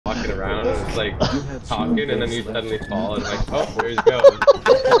around and it's like talking, and then you suddenly fall and like, oh, there he goes.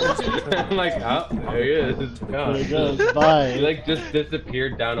 I'm like, oh, there he is. There he goes. Bye. He like just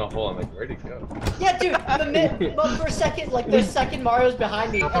disappeared down a hole. I'm like, where'd he go? Yeah, dude. But for a second, like the second Mario's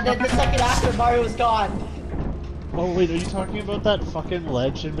behind me, and then the second after Mario was gone. Oh wait, are you talking about that fucking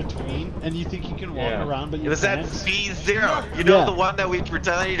ledge in between? And you think you can walk around, but you It was can't? that B0. You know the one that we were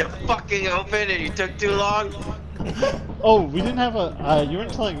telling you to fucking open and you took too long? Oh, we didn't have a. You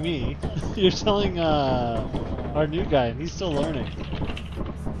weren't telling me. You're telling our new guy, and he's still learning.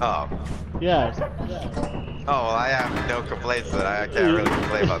 Oh. Yeah. Oh, well, I have no complaints that I can't really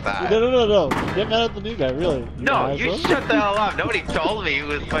complain about that. No. Get mad at the new guy, really. No, you shut the hell up. Nobody told me he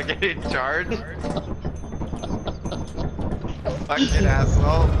was fucking in charge. Fucking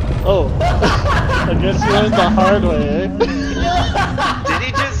asshole. Oh. I guess you learned the hard way, eh? Did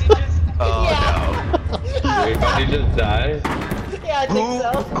he just... Oh, Yeah. Wait, did he just die? Yeah, I think so.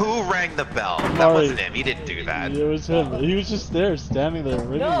 Who rang the bell? That Mari. wasn't him. He didn't do that. It was him. He was just there, standing there,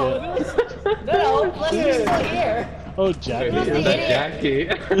 ringing No, it. no, Lester's still here. Oh, Wait, Jackie. is that Jackie?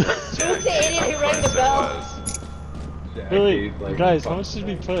 Who's the idiot who rang the bell? Wait, like, guys, how much did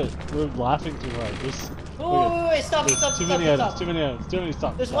we put? We're laughing too hard. Wait, stop. Too many items, too many,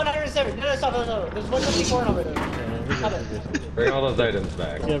 stop. There's 107. No, stop. There's 174 over there. Have it. Bring all those items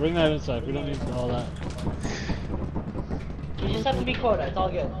back. Yeah, bring the items back. We don't need all that. You just have to be quota. It's all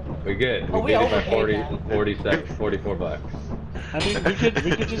good. We good. Oh, We we did it by overpaid that. 44 bucks. I mean, we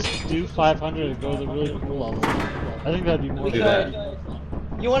could just do 500 and go to the really cool level. I think that'd be more We fun. could.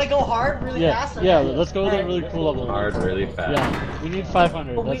 You want to go hard really fast? Yeah, Okay. let's go to the Alright. really cool level. Hard, really fast. Yeah, we need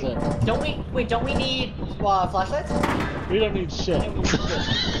 500. But That's it. Don't we need flashlights? We don't need shit.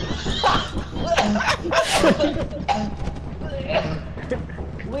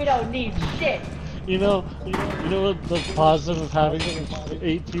 We don't need shit. You know what the positive of having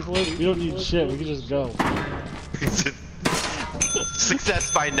 8 people is? We don't need shit. We can just go.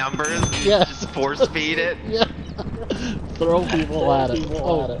 Success by numbers. Yeah. Just force feed it. Yeah. Throw people at it.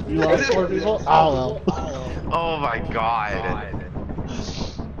 Oh, you lost 4 people? Oh well. Oh my god.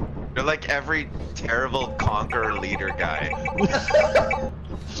 You're like every terrible conqueror leader guy.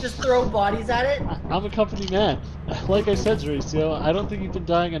 Just throw bodies at it. I'm a company man. Like I said, Mauricio, I don't think you've been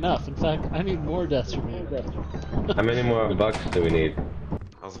dying enough. In fact, I need more deaths from you. How many more bucks do we need?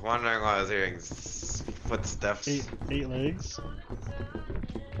 I was wondering why I was hearing footsteps. 8 legs.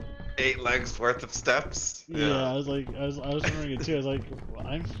 8 legs worth of steps? Yeah, I was wondering it too. I was like, well,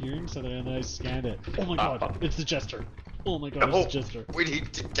 I'm hearing something, and then I scanned it. Oh my god, it's the Jester. Oh my god, it's the Jester. We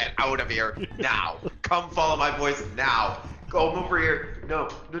need to get out of here now. Come follow my voice now. Go over here. No.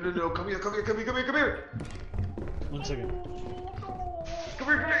 Come here. 1 second. Come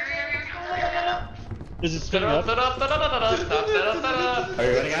here. Is it spinning up? Are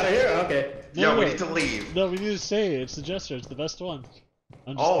you running out of here? Okay. No, we need to leave. No, we need to stay. It's the Jester. It's the best one.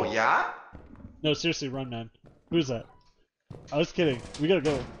 Oh, yeah? No, seriously, run, man. Who's that? I was kidding. We gotta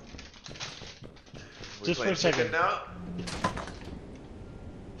go. Just for a second. Now?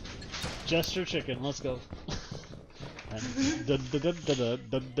 Jester chicken, let's go.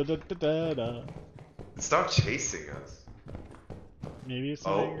 Stop chasing us. Maybe it's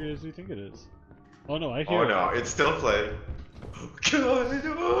not as angry as we think it is. Oh no, I hear Oh it. no, it's still playing. Oh god,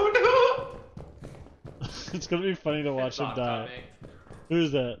 oh no! It's gonna be funny to watch him die. Coming.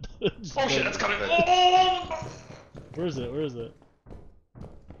 Who's that? Oh shit, it's coming! Oh! Where is it? Where is it?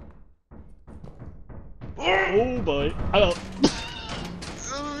 Oh boy! I'm out!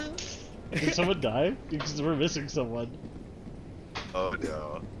 Did someone die? Because we're missing someone. Oh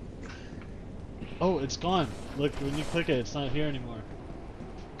no. Oh, it's gone. Look, when you click it, it's not here anymore.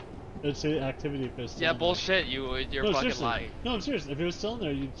 It's the activity if it's still Yeah, in bullshit. You're there. No, fucking seriously. lying. No, I'm serious. If it was still in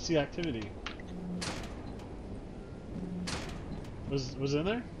there, you'd see activity. Was it in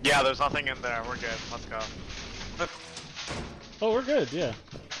there? Yeah, there's nothing in there. We're good. Let's go. Oh, we're good. Yeah.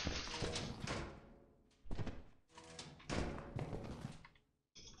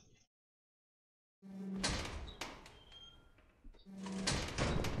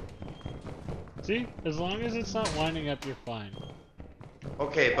 See? As long as it's not winding up, you're fine.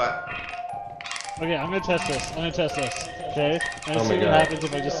 Okay, but... Okay, I'm gonna test this. Okay? I'm gonna see what happens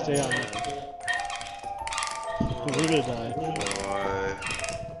if I just stay on it. We're gonna die. Boy.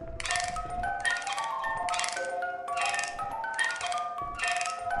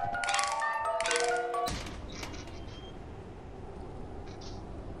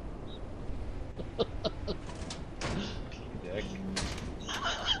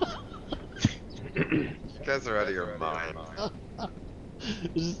 You guys are out of your mind.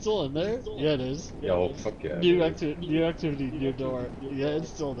 Is it still in there? Yeah, it is. Yo, fuck yeah. New activity, new door. Yeah, it's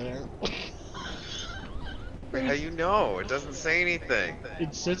still there. Wait, how you know? It doesn't say anything.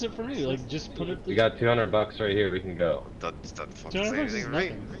 It says it for me. Like, just put it. We got $200 right here. We can go. Doesn't fucking 200 say bucks is anything to me.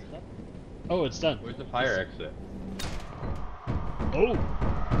 nothing. Oh, it's done. Where's the fire exit? Oh,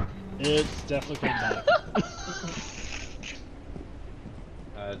 it's definitely come back.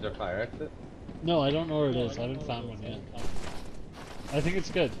 Is there a fire exit? No, I don't know where it is. I haven't found one yet. I think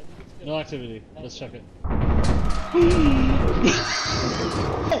it's good. No activity. Let's check it.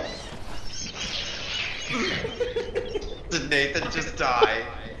 Did Nathan just die?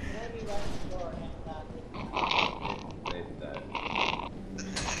 Nathan died.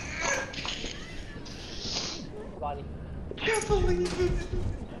 Body. Can't believe it.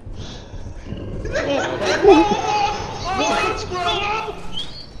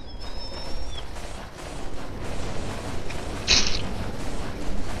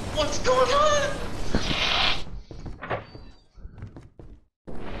 What's going on?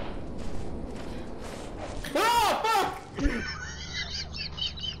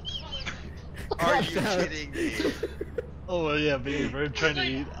 Are you kidding me? Oh well, yeah, but you were trying to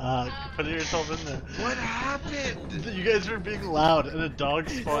eat. Putting yourself in there. What happened? You guys were being loud, and a dog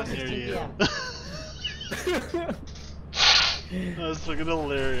spawned near you. That was fucking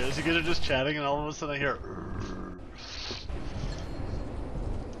hilarious. You guys are just chatting, and all of a sudden I hear.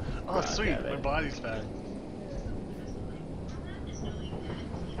 Oh, sweet, my body's back.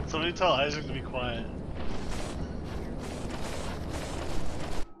 Somebody tell Isaac to be quiet.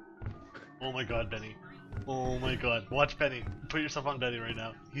 Oh my god, Benny. Oh my god. Watch Benny. Put yourself on Benny right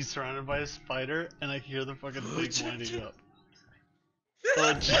now. He's surrounded by a spider, and I hear the fucking thing winding up.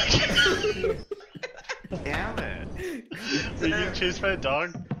 Oh, Jackie. Damn it. Are you getting chased by a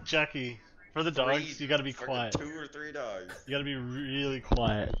dog? Jackie, for the dogs, you gotta be quiet. 2 or 3 dogs. You gotta be really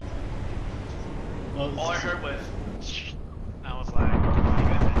quiet. Oh, All I heard was. I was like, what you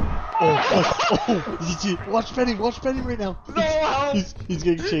guys did? oh, watch Benny right now. No, help! He's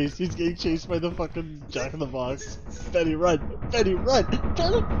getting chased. He's getting chased by the fucking Jack in the Box. Benny, run! Benny, run!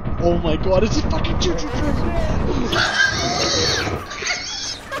 Benny! Oh my god, it's a fucking choo-choo train!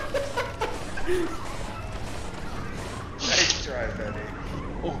 Nice try, Benny.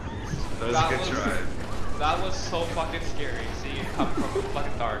 Oh, That was a good try. That was so fucking scary. See it come from the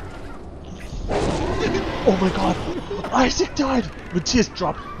fucking dark. Oh my god! Isaac died! Matthias,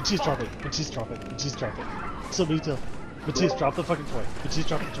 drop it! Matthias, drop it! Matthias, drop it! Matthias, drop it! Somebody tell. Matthias, drop the fucking toy! Matthias,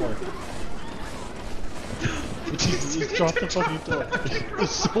 drop the toy! Matthias, drop the fucking toy!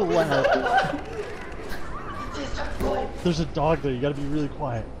 It's so loud! There's a dog there, you gotta be really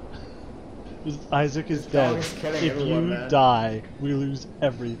quiet. Isaac is dead. If you die, we lose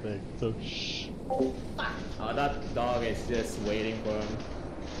everything, so shh. That dog is just waiting for him.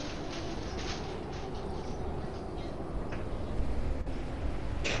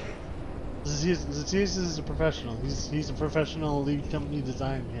 Zacchaeus is a professional. He's a professional lead company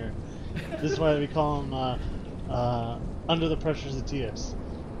design here. This is why we call him Under the Pressure Zacchaeus.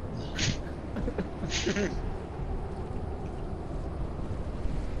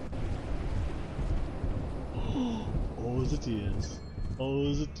 Oh, Zacchaeus.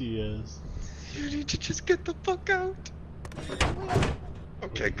 Oh, Zacchaeus. You need to just get the fuck out.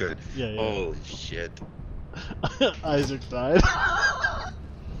 Okay, good. Yeah. Holy shit. Isaac died.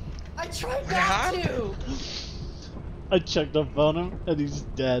 I tried not to! I checked up on him and he's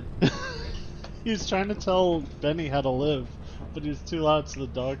dead. He was trying to tell Benny how to live, but he was too loud so the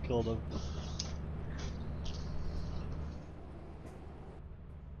dog killed him.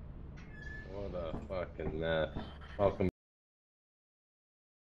 What a fucking mess. Welcome